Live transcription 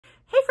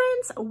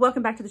friends,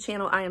 welcome back to the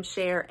channel. I am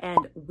Cher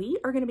and we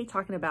are going to be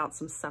talking about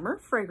some summer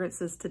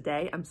fragrances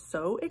today. I'm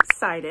so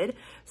excited.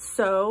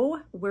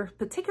 So we're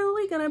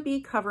particularly going to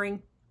be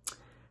covering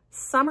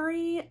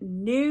summery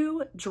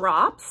new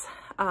drops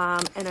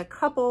and a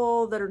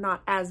couple that are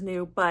not as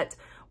new, but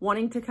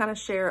wanting to kind of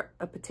share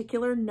a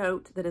particular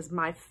note that is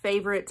my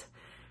favorite.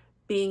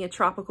 Being a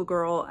tropical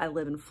girl, I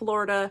live in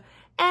Florida,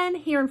 and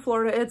here in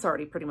Florida, it's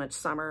already pretty much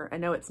summer. I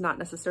know it's not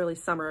necessarily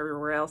summer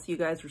everywhere else. You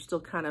guys are still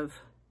kind of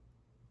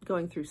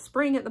going through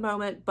spring at the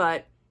moment,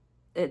 but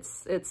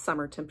it's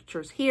summer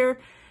temperatures here,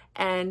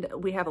 and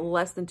we have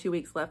less than 2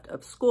 weeks left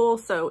of school,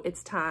 so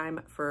it's time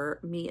for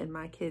me and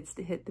my kids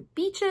to hit the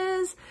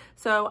beaches.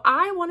 So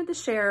I wanted to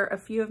share a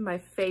few of my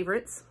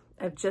favorites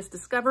I've just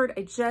discovered.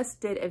 I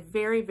just did a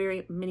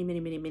very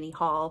mini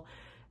haul.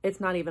 It's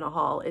not even a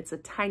haul, it's a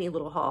tiny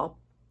little haul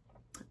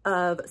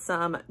of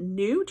some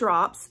new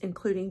drops,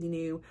 including the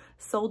new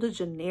SOL De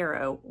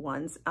Janeiro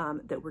ones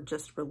that were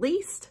just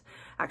released.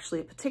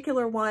 Actually, a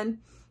particular one.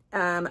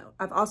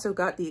 I've also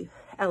got the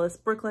Ellis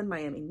Brooklyn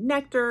Miami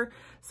Nectar.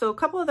 So a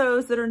couple of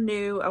those that are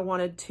new I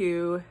wanted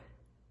to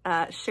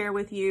share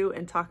with you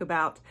and talk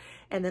about.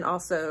 And then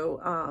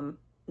also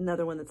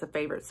another one that's a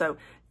favorite. So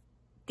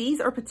these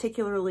are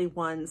particularly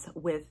ones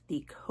with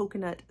the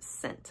coconut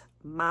scent,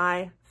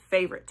 my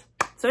favorite.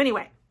 So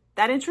anyway,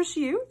 that interests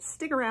you,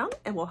 stick around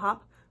and we'll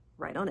hop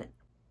right on it.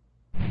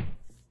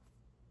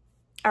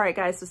 All right,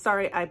 guys, so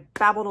sorry I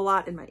babbled a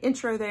lot in my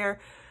intro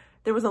there.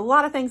 There was a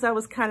lot of things I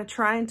was kind of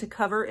trying to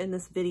cover in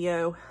this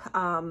video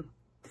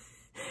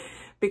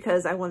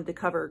because I wanted to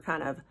cover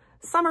kind of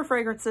summer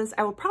fragrances.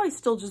 I will probably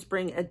still just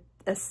bring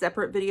a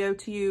separate video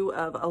to you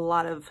of a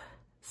lot of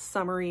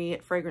summery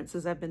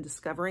fragrances I've been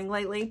discovering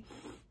lately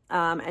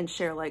and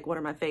share like what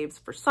are my faves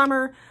for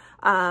summer.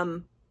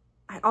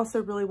 I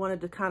also really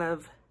wanted to kind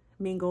of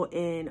mingle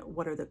in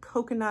what are the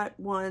coconut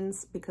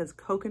ones, because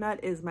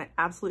coconut is my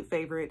absolute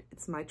favorite.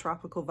 It's my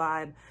tropical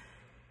vibe.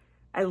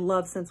 I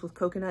love scents with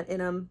coconut in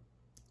them.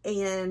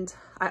 And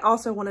I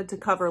also wanted to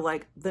cover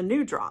like the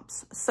new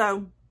drops.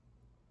 So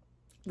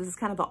this is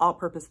kind of an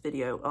all-purpose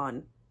video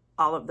on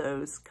all of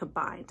those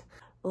combined.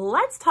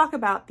 Let's talk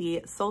about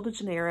the SOL De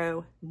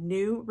Janeiro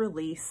new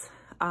release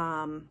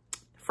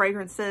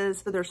fragrances.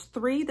 So there's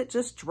 3 that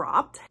just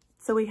dropped.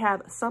 So we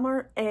have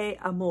Summer et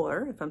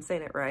Amour, if I'm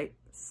saying it right.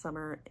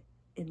 Summer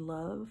in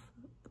love,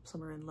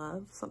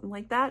 something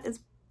like that. Is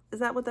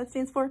that what that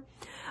stands for?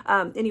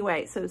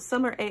 Anyway, so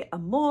Summer et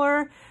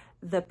Amour,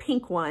 the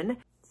pink one,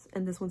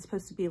 and this one's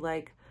supposed to be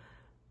like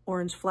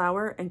orange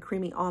flower and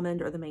creamy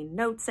almond are the main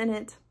notes in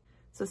it.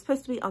 So it's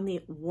supposed to be on the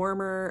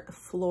warmer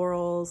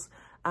florals,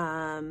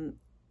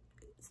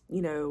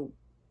 you know,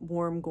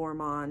 warm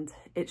gourmand.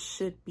 It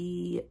should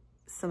be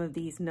some of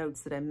these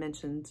notes that I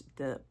mentioned,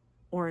 the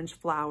orange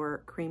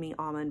flower, creamy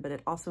almond, but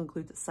it also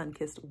includes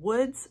sun-kissed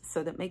woods.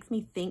 So that makes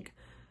me think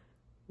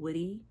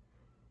woody.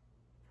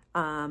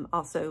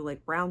 Also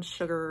like brown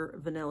sugar,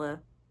 vanilla.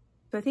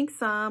 So I think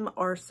some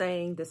are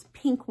saying this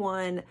pink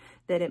one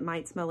that it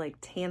might smell like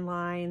tan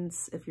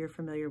lines if you're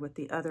familiar with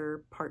the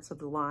other parts of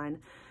the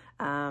line.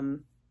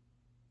 But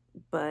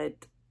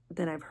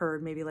then I've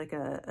heard maybe like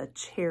a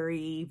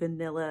cherry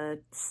vanilla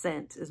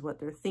scent is what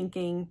they're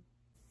thinking.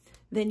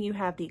 Then you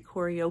have the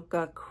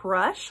Carioca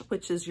Crush,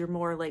 which is your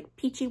more like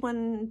peachy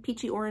one,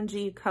 peachy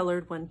orangey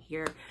colored one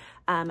here.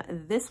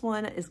 This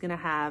one is gonna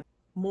have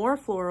more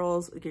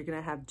florals. You're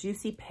gonna have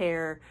juicy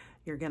pear,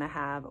 you're gonna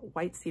have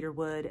white cedar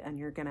wood, and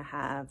you're gonna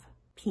have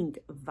pink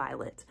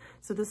violet.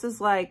 So this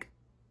is like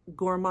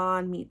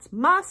gourmand meets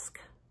musk,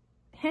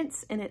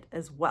 hints in it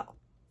as well.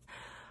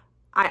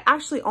 I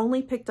actually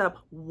only picked up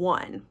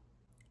one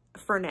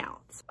for now.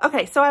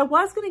 Okay, so I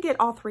was gonna get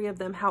all 3 of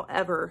them.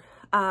 However,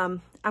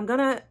 I'm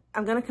gonna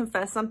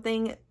confess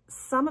something.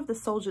 Some of the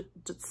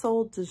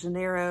SOL De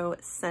Janeiro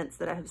scents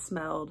that I have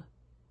smelled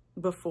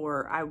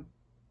before, I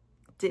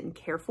didn't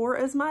care for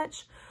as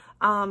much.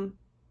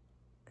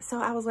 So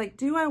I was like,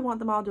 do I want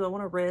them all? Do I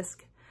want to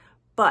risk?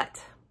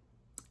 But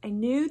I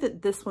knew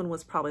that this one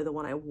was probably the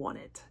one I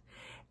wanted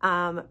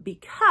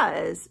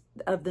because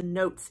of the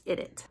notes in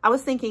it. I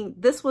was thinking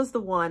this was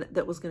the one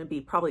that was going to be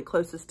probably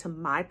closest to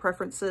my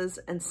preferences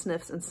and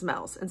sniffs and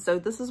smells. And so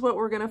this is what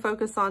we're going to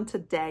focus on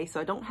today. So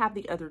I don't have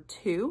the other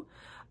 2,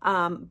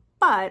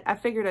 but I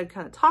figured I'd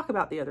kind of talk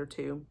about the other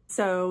 2.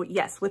 So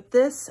yes, with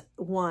this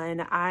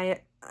one,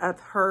 I've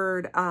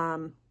heard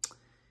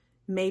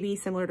maybe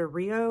similar to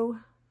Rio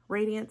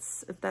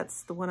Radiance, if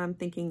that's the one I'm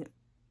thinking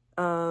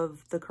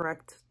of, the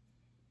correct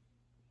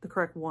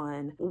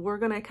one. We're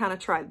gonna kind of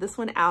try this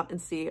one out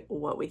and see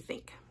what we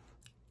think.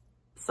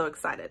 So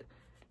excited.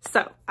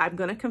 So I'm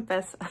gonna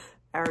confess,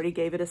 I already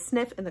gave it a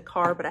sniff in the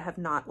car, but I have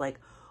not like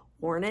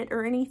worn it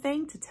or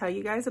anything to tell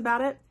you guys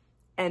about it.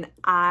 And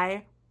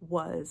I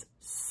was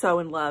so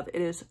in love.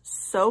 It is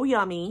so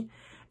yummy.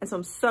 And so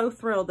I'm so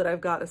thrilled that I've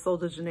got a SOL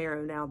De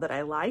Janeiro now that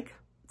I like.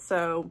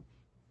 So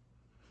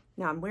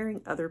now I'm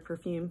wearing other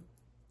perfume.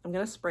 I'm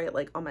gonna spray it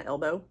like on my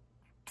elbow.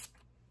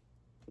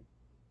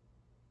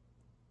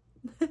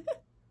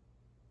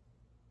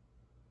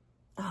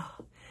 Oh,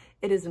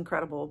 it is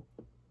incredible.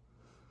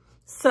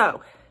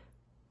 So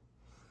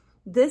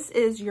this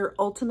is your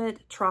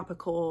ultimate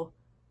tropical.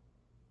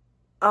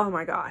 Oh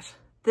my gosh.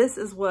 This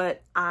is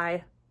what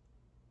I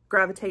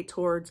gravitate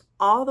towards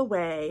all the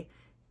way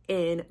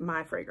in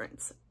my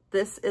fragrance.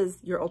 This is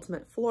your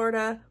ultimate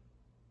Florida,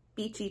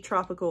 beachy,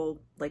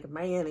 tropical, like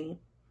Miami.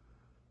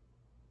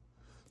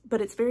 But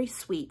it's very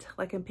sweet.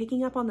 Like I'm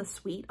picking up on the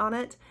sweet on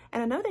it.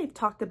 And I know they've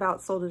talked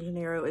about Sol de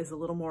Janeiro is a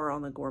little more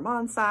on the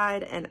gourmand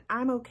side, and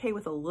I'm okay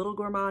with a little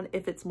gourmand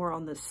if it's more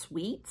on the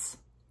sweets.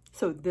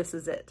 So this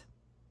is it.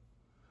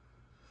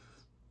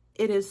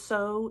 It is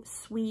so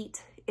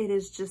sweet. It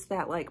is just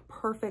that like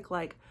perfect,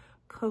 like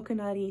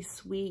coconutty,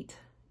 sweet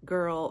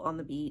girl on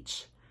the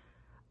beach.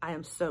 I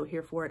am so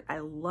here for it. I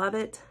love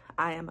it.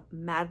 I am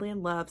madly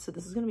in love. So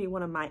this is going to be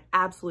one of my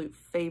absolute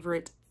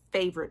favorite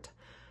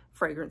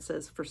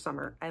fragrances for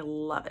summer. I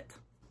love it.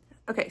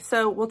 Okay,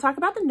 so we'll talk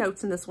about the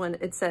notes in this one.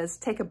 It says,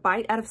 take a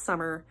bite out of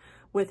summer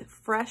with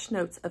fresh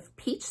notes of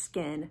peach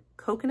skin,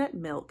 coconut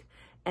milk,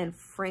 and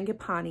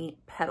frangipani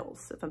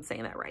petals, if I'm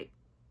saying that right.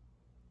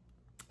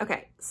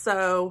 Okay,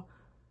 so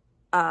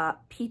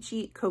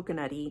peachy,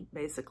 coconutty,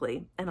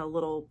 basically, and a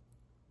little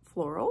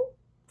floral.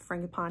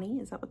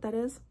 Frangipani, is that what that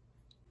is?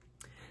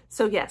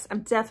 So yes,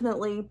 I'm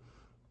definitely,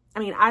 I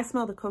mean, I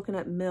smell the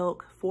coconut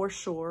milk for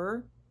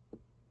sure.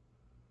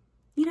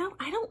 You know,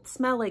 I don't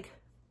smell like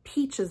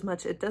peach as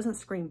much. It doesn't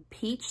scream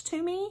peach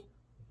to me.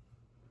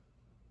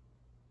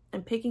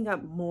 I'm picking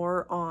up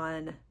more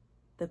on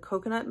the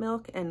coconut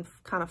milk and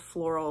kind of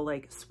floral,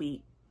 like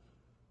sweet.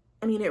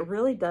 I mean, it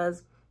really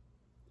does.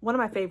 One of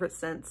my favorite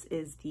scents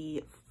is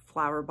the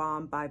Flower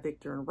Bomb by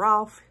Viktor and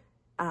Rolf.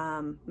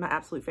 My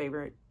absolute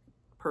favorite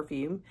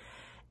perfume.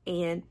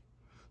 And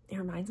it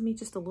reminds me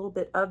just a little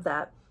bit of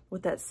that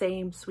with that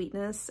same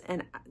sweetness.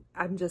 And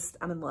I'm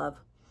in love.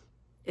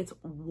 It's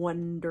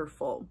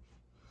wonderful.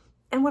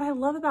 And what I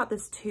love about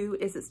this too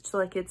is it's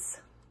like, it's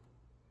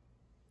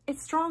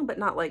strong, but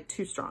not like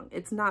too strong.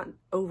 It's not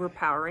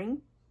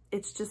overpowering.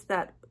 It's just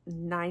that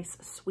nice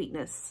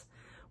sweetness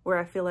where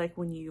I feel like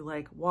when you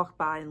like walk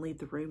by and leave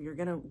the room, you're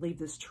going to leave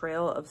this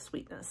trail of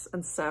sweetness.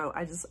 And so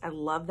I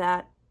love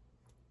that.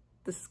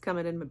 This is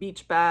coming in my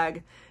beach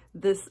bag.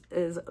 This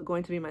is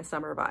going to be my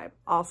summer vibe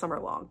all summer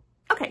long.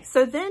 Okay,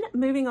 so then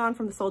moving on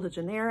from the Sol de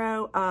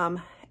Janeiro,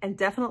 and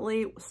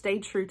definitely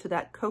stayed true to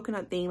that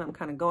coconut theme I'm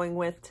kind of going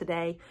with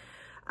today.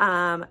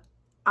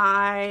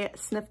 I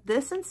sniffed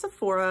this in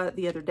Sephora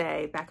the other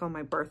day, back on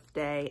my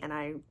birthday, and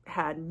I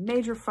had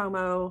major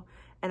FOMO,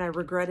 and I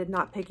regretted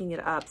not picking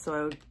it up,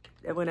 so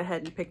I went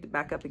ahead and picked it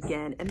back up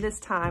again. And this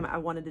time I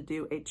wanted to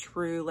do a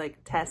true like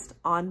test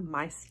on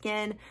my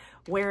skin,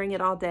 wearing it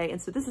all day. And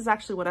so this is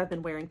actually what I've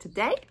been wearing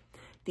today,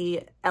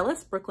 the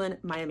Ellis Brooklyn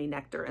Miami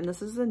Nectar. And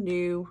this is a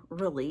new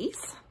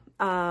release.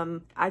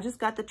 I just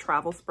got the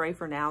travel spray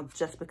for now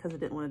just because I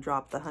didn't want to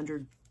drop the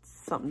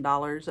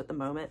 $100-something at the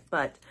moment,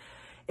 but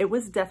it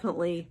was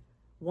definitely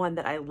one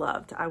that I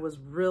loved. I was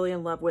really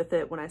in love with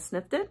it when I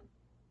sniffed it.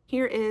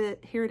 Here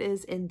it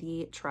is in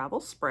the travel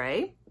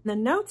spray. The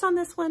notes on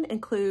this one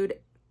include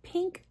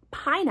pink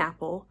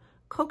pineapple,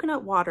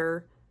 coconut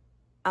water,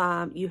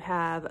 you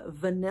have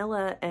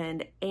vanilla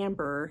and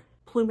amber,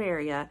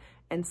 plumeria,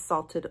 and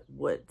salted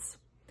woods.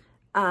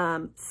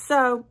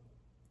 So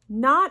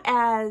not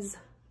as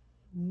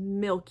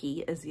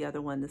milky as the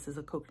other one. This is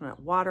a coconut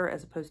water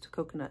as opposed to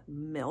coconut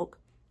milk.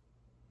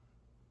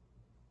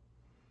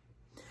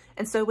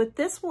 And so with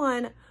this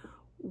one,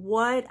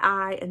 what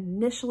I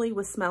initially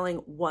was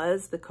smelling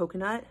was the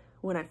coconut.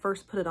 When I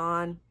first put it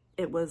on,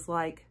 it was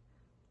like,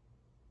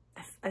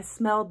 I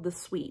smelled the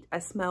sweet. I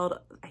smelled,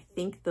 I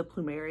think the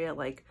plumeria,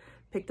 like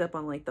picked up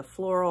on like the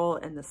floral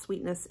and the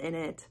sweetness in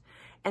it.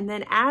 And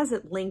then as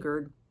it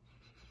lingered,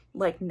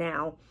 like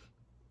now,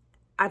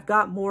 I've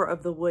got more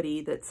of the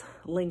woody that's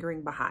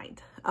lingering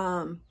behind.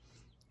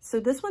 So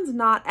this one's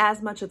not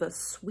as much of a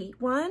sweet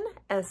one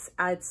as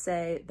I'd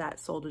say that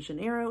Sol de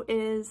Janeiro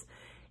is.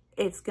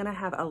 It's gonna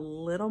have a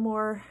little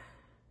more,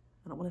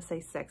 I don't wanna say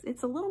sexy,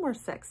 it's a little more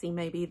sexy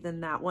maybe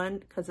than that one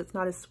because it's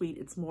not as sweet.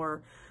 It's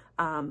more,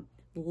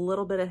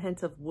 little bit of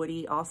hint of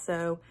woody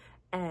also,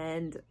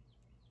 and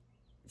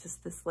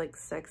just this like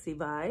sexy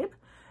vibe.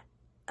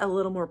 A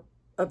little more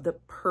of the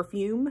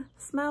perfume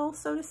smell,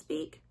 so to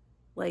speak,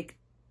 like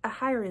a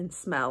higher end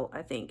smell,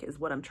 I think is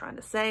what I'm trying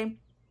to say.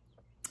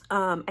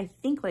 I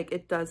think like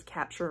it does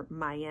capture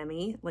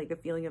Miami, like the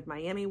feeling of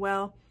Miami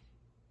well,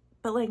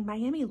 but like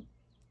Miami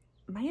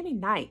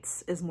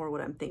nights is more what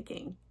I'm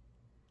thinking.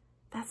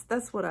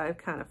 That's what I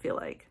kind of feel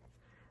like,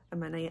 a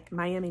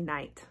Miami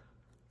night.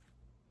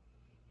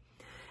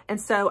 And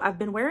so I've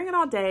been wearing it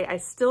all day. I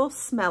still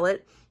smell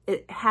it.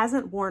 It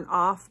hasn't worn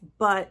off,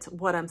 but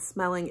what I'm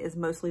smelling is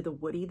mostly the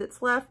woody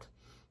that's left.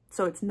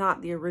 So it's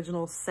not the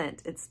original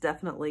scent. It's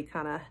definitely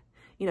kind of,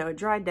 you know, it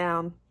dried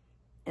down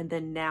and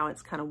then now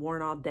it's kind of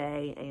worn all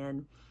day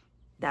and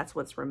that's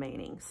what's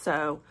remaining.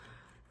 So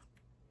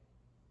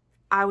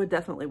I would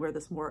definitely wear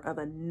this more of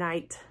a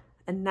night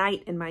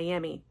in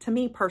Miami, to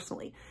me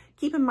personally.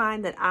 Keep in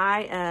mind that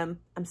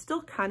I'm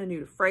still kind of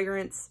new to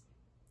fragrance.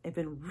 I've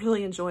been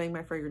really enjoying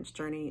my fragrance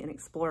journey and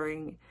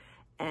exploring,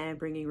 and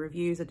bringing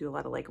reviews. I do a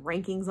lot of like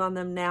rankings on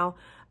them now.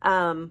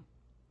 And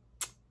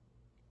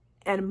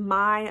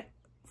my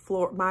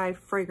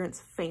fragrance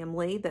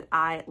family that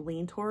I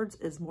lean towards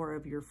is more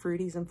of your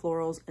fruities and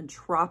florals and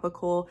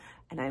tropical,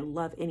 and I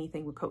love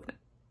anything with coconut.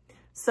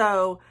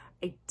 So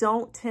I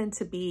don't tend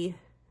to be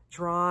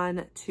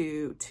drawn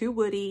to too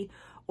woody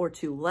or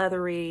too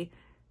leathery.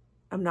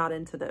 I'm not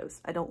into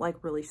those. I don't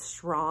like really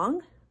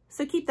strong.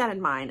 So keep that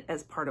in mind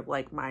as part of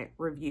like my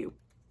review.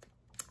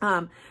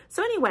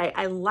 So anyway,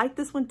 I like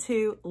this one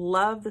too.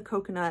 Love the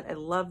coconut. I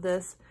love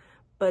this,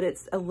 but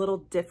it's a little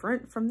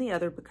different from the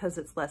other because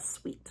it's less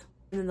sweet.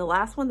 And then the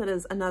last one that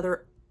is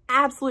another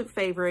absolute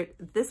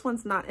favorite, this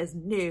one's not as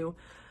new,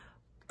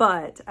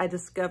 but I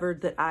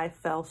discovered that I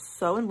fell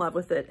so in love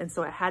with it, and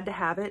so I had to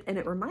have it, and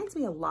it reminds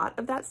me a lot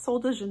of that SOL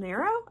De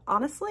Janeiro,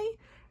 honestly.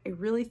 I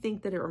really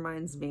think that it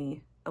reminds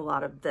me a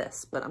lot of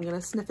this, but I'm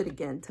gonna sniff it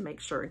again to make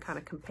sure and kind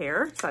of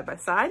compare side by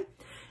side.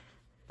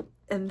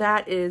 And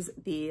that is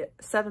the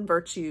 7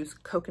 Virtues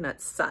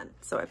Coconut Sun.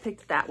 So I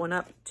picked that one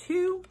up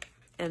too,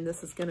 and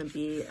this is gonna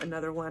be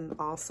another one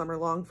all summer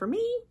long for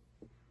me.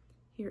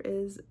 Here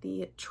is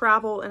the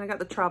travel, and I got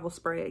the travel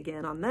spray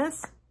again on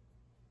this.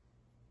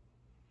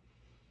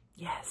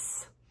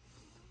 Yes.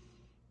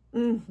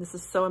 This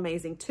is so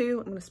amazing too.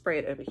 I'm gonna spray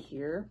it over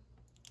here.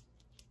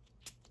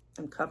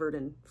 I'm covered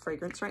in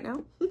fragrance right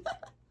now.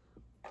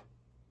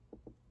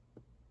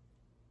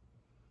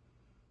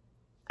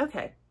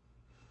 Okay.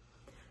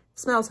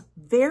 Smells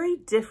very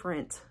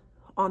different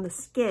on the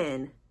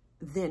skin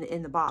than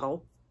in the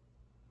bottle.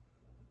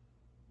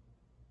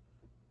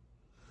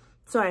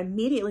 So I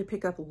immediately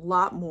pick up a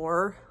lot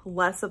more,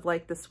 less of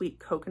like the sweet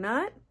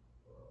coconut.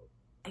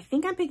 I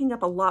think I'm picking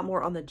up a lot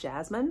more on the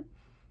jasmine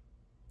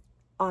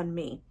on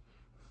me.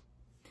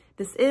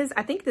 This is,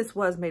 I think this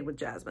was made with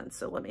jasmine.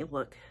 So let me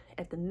look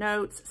at the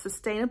notes.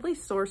 Sustainably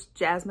sourced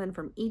jasmine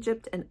from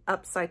Egypt and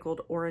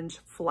upcycled orange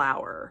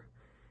flower.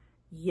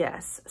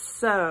 Yes,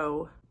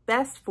 so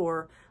best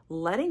for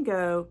letting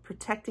go,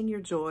 protecting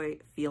your joy,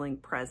 feeling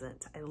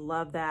present. I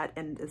love that.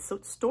 And the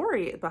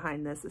story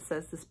behind this, it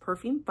says this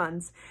perfume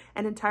funds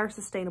an entire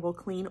sustainable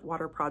clean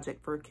water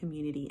project for a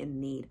community in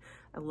need.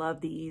 I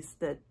love these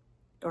that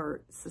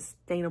are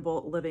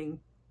sustainable living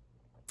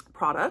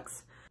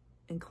products.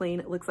 And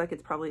clean, it looks like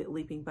it's probably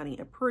Leaping Bunny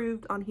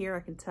approved on here. I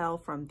can tell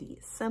from the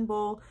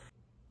symbol.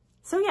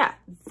 So yeah,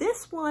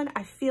 this one,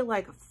 I feel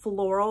like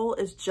floral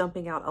is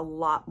jumping out a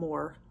lot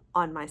more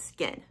on my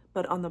skin,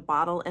 but on the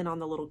bottle and on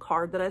the little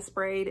card that I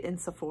sprayed in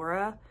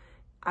Sephora,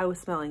 I was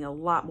smelling a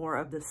lot more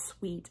of the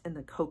sweet and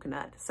the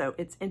coconut. So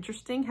it's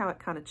interesting how it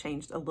kind of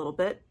changed a little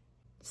bit.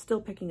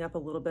 Still picking up a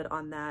little bit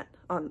on that,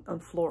 on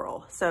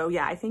floral. So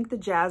yeah, I think the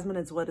jasmine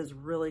is what is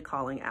really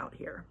calling out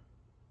here.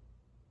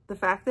 The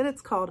fact that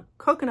it's called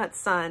Coconut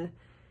Sun,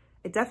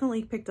 it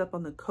definitely picked up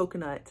on the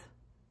coconut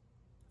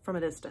from a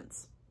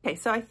distance. Okay,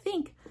 so I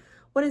think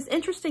what is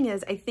interesting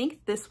is I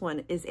think this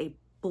one is a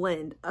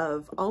blend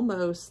of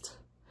almost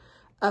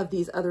of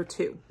these other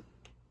two,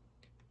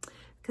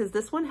 because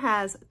this one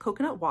has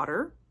coconut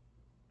water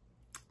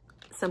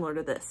similar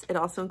to this. It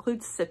also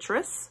includes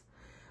citrus,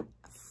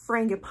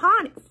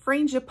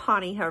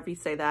 frangipani, however you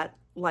say that,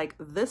 like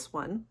this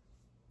one.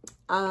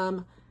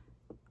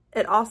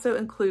 It also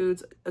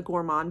includes a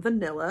gourmand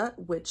vanilla,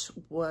 which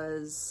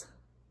was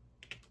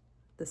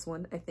this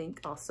one, I think,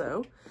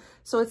 also.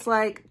 So it's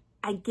like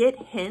I get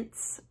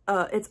hints.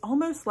 It's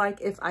almost like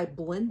if I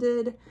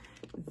blended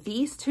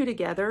these two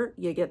together,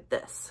 you get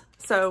this.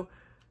 So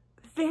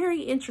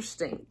very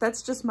interesting.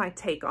 That's just my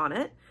take on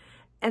it.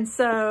 And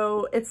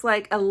so it's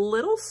like a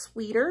little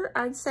sweeter,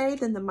 I'd say,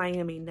 than the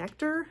Miami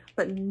Nectar,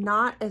 but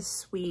not as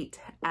sweet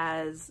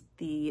as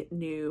the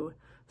new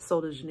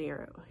SOL De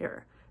Janeiro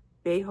here.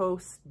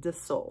 Beauties de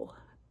Sol.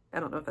 I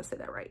don't know if I say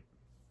that right.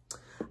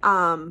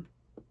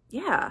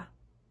 Yeah.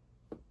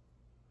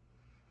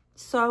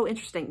 So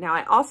interesting. Now,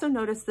 I also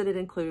noticed that it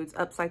includes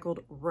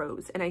upcycled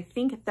rose, and I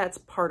think that's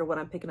part of what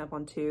I'm picking up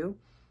on too,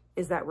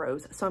 is that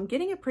rose. So I'm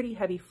getting a pretty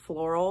heavy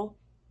floral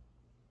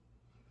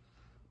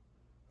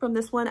from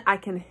this one. I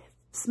can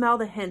smell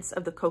the hints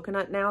of the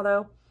coconut now,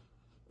 though.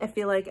 I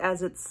feel like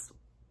as it's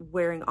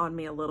wearing on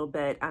me a little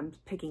bit, I'm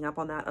picking up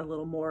on that a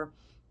little more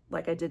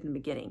like I did in the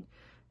beginning,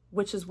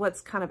 which is what's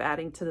kind of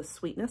adding to the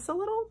sweetness a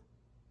little.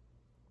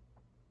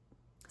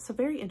 So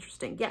very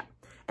interesting. Yeah.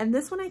 And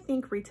this one I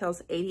think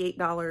retails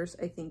 $88.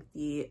 I think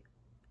the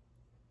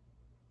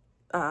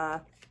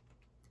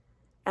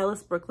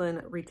Ellis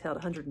Brooklyn retailed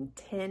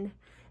 $110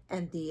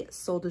 and the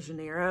SOL De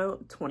Janeiro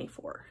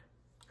 $24.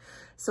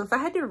 So if I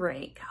had to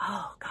rank,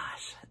 oh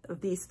gosh,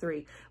 of these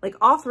three, like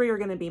all three are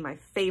going to be my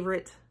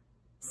favorite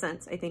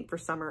scents, I think, for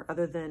summer,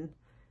 other than,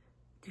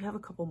 do you have a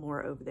couple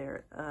more over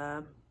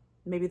there?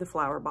 Maybe the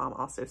Flower Bomb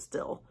also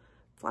still.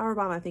 Flower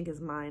Bomb I think is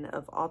mine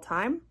of all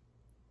time.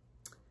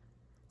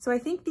 So I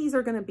think these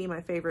are going to be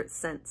my favorite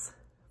scents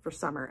for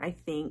summer. I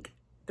think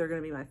they're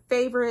going to be my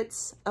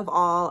favorites of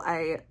all.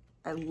 I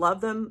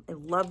love them. I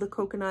love the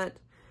coconut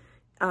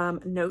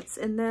notes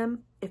in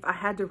them. If I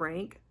had to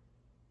rank,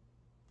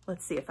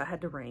 let's see if I had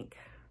to rank.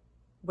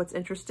 What's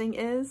interesting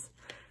is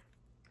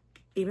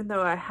even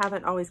though I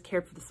haven't always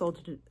cared for the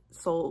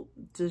Sol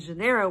De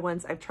Janeiro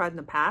ones I've tried in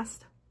the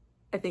past,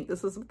 I think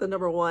this is the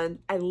number one.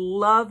 I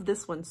love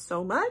this one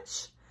so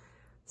much.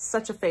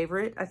 Such a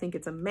favorite. I think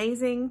it's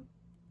amazing.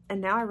 And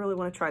now I really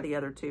want to try the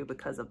other two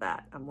because of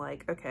that. I'm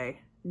like, okay,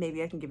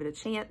 maybe I can give it a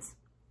chance.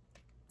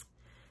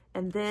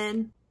 And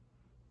then,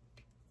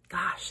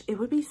 gosh, it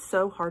would be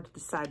so hard to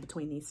decide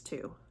between these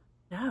two.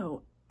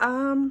 No,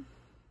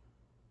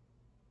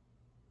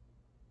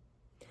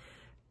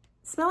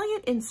 smelling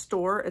it in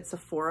store at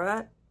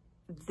Sephora,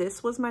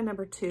 this was my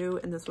number 2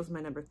 and this was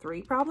my number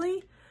 3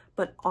 probably.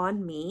 But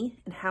on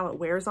me and how it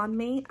wears on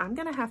me, I'm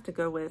gonna have to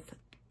go with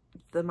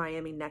the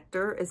Miami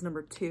Nectar as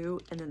number 2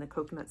 and then the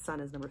Coconut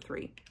Sun as number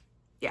 3.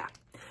 Yeah,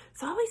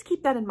 so always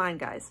keep that in mind,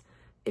 guys.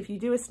 If you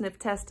do a sniff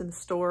test in the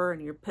store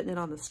and you're putting it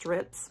on the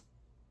strips,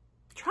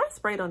 try to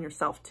spray it on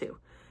yourself too.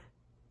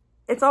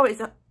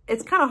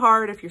 It's kind of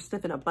hard if you're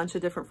sniffing a bunch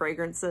of different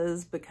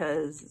fragrances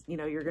because, you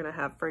know, you're gonna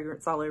have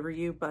fragrance all over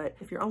you. But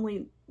if you're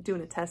only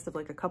doing a test of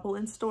like a couple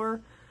in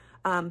store,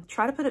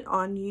 try to put it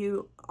on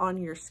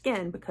your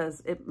skin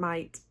because it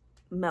might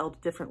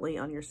meld differently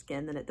on your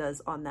skin than it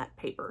does on that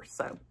paper.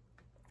 So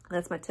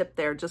that's my tip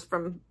there, just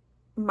from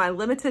my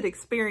limited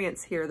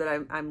experience here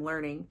that I'm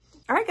learning.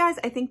 All right, guys,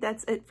 I think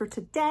that's it for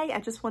today. I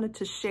just wanted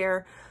to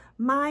share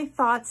my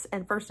thoughts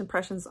and first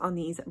impressions on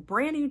these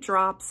brand new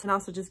drops, and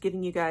also just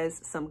giving you guys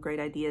some great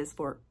ideas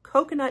for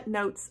coconut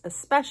notes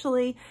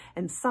especially,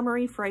 and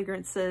summery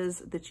fragrances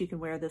that you can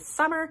wear this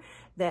summer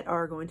that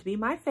are going to be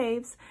my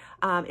faves.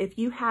 If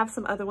you have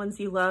some other ones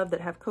you love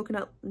that have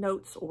coconut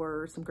notes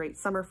or some great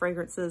summer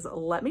fragrances,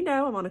 let me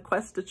know. I'm on a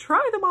quest to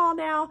try them all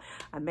now.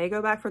 I may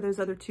go back for those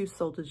other 2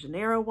 Sol De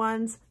Janeiro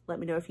ones. Let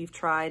me know if you've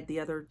tried the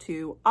other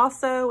 2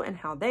 also and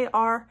how they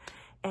are.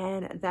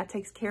 And that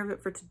takes care of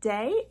it for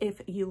today.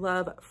 If you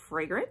love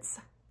fragrance,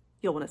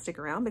 you'll want to stick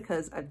around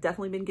because I've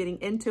definitely been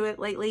getting into it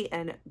lately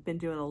and been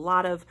doing a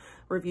lot of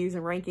reviews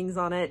and rankings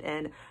on it.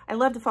 And I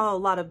love to follow a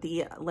lot of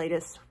the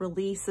latest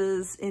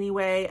releases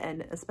anyway,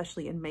 and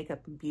especially in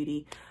makeup and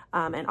beauty,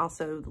 and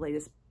also the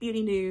latest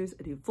beauty news.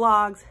 I do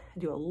vlogs. I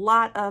do a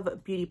lot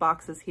of beauty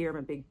boxes here. I'm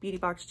a big beauty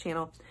box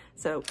channel.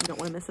 So you don't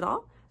want to miss it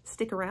all.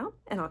 Stick around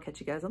and I'll catch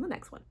you guys on the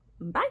next one.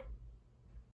 Bye.